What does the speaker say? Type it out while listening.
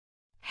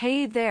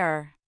Hey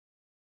there.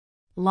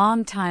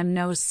 Long time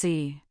no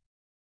see.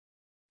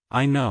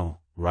 I know,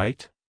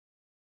 right?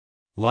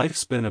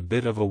 Life's been a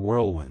bit of a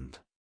whirlwind.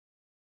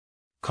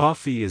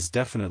 Coffee is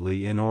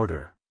definitely in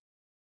order.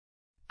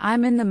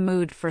 I'm in the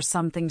mood for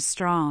something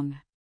strong.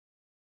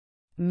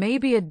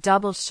 Maybe a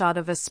double shot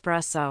of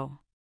espresso.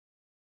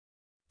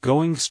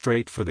 Going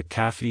straight for the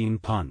caffeine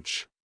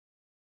punch.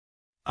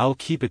 I'll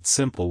keep it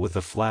simple with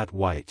a flat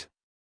white.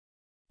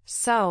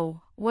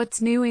 So,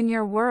 what's new in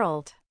your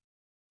world?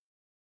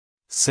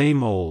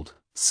 Same old,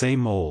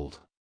 same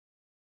old.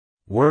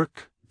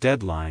 Work,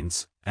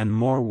 deadlines, and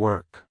more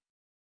work.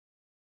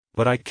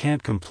 But I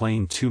can't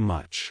complain too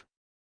much.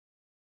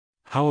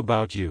 How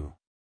about you?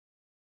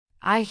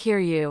 I hear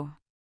you.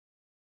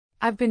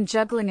 I've been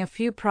juggling a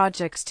few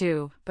projects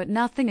too, but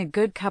nothing a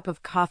good cup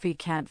of coffee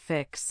can't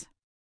fix.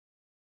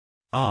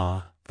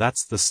 Ah,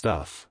 that's the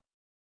stuff.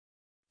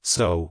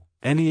 So,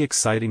 any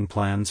exciting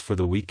plans for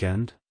the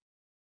weekend?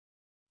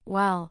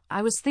 Well,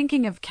 I was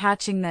thinking of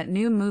catching that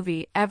new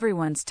movie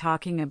everyone's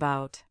talking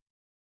about.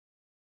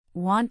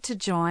 Want to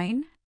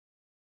join?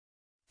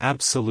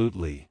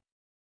 Absolutely.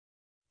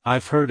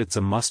 I've heard it's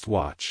a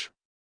must-watch.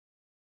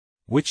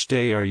 Which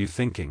day are you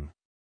thinking?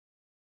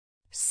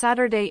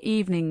 Saturday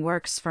evening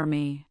works for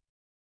me.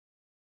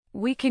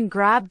 We can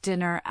grab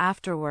dinner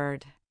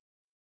afterward.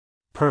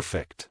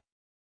 Perfect.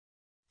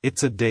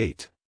 It's a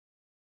date.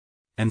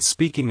 And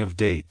speaking of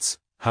dates,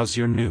 how's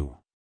your new?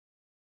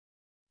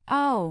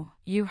 Oh,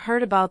 you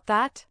heard about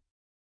that?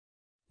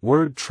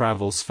 Word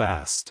travels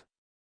fast.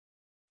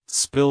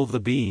 Spill the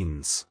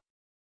beans.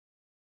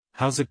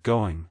 How's it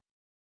going?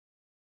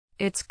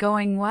 It's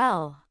going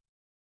well.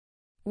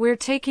 We're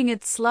taking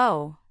it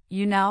slow,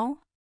 you know?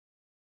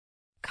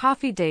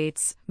 Coffee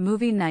dates,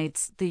 movie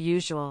nights, the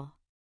usual.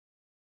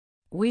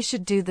 We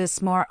should do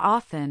this more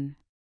often.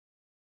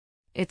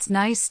 It's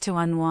nice to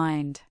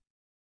unwind.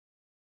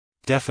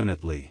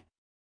 Definitely.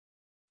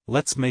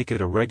 Let's make it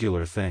a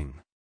regular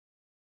thing.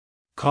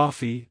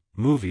 Coffee,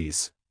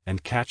 movies,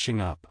 and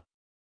catching up.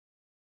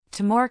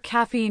 To more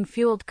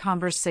caffeine-fueled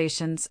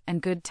conversations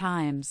and good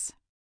times.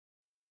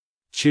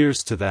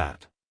 Cheers to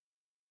that.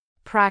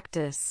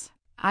 Practice.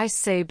 I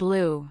say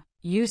blue,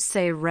 you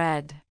say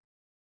red.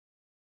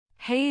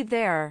 Hey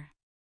there.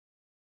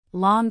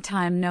 Long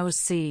time no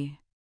see.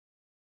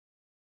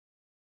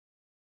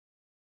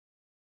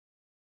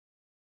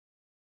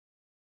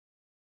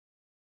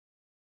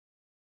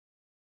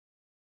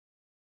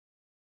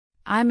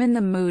 I'm in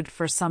the mood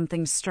for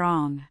something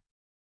strong.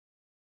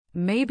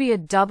 Maybe a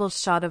double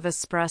shot of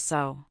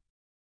espresso.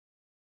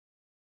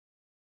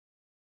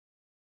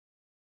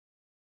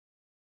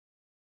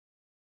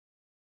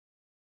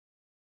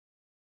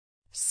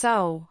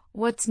 So,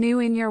 what's new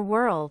in your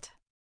world?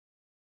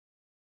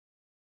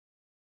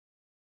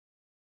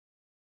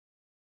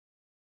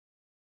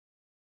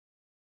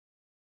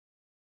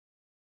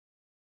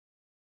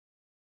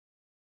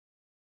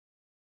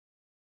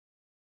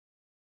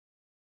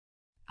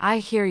 I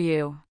hear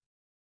you.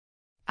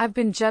 I've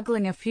been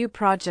juggling a few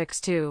projects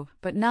too,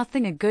 but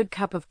nothing a good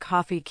cup of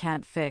coffee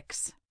can't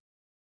fix.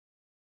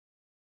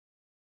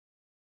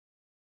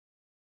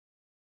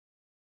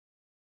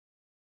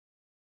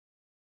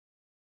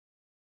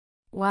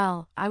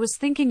 Well, I was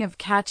thinking of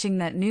catching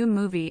that new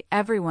movie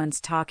everyone's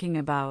talking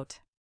about.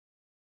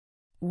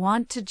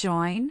 Want to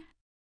join?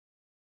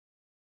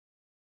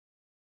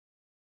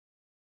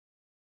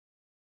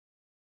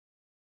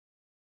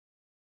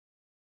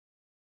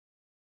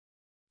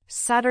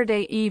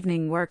 Saturday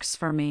evening works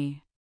for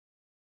me.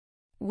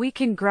 We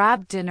can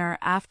grab dinner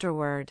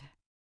afterward.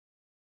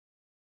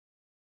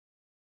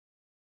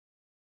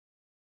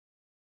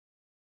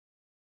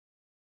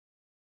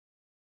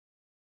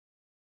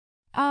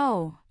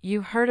 Oh,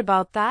 you heard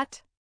about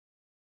that?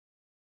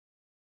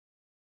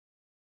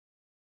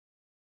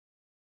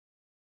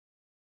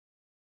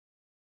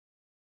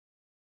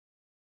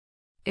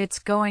 It's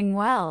going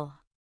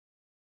well.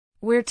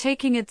 We're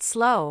taking it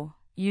slow,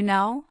 you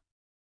know?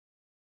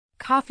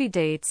 Coffee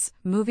dates,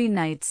 movie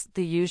nights,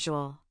 the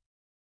usual.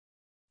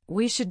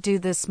 We should do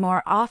this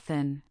more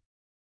often.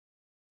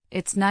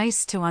 It's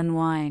nice to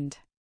unwind.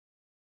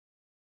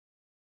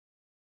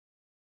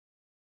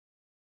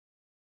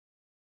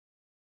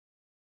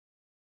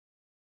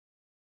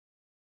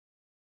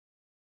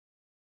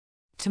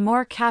 To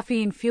more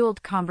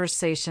caffeine-fueled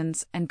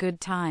conversations and good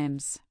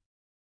times.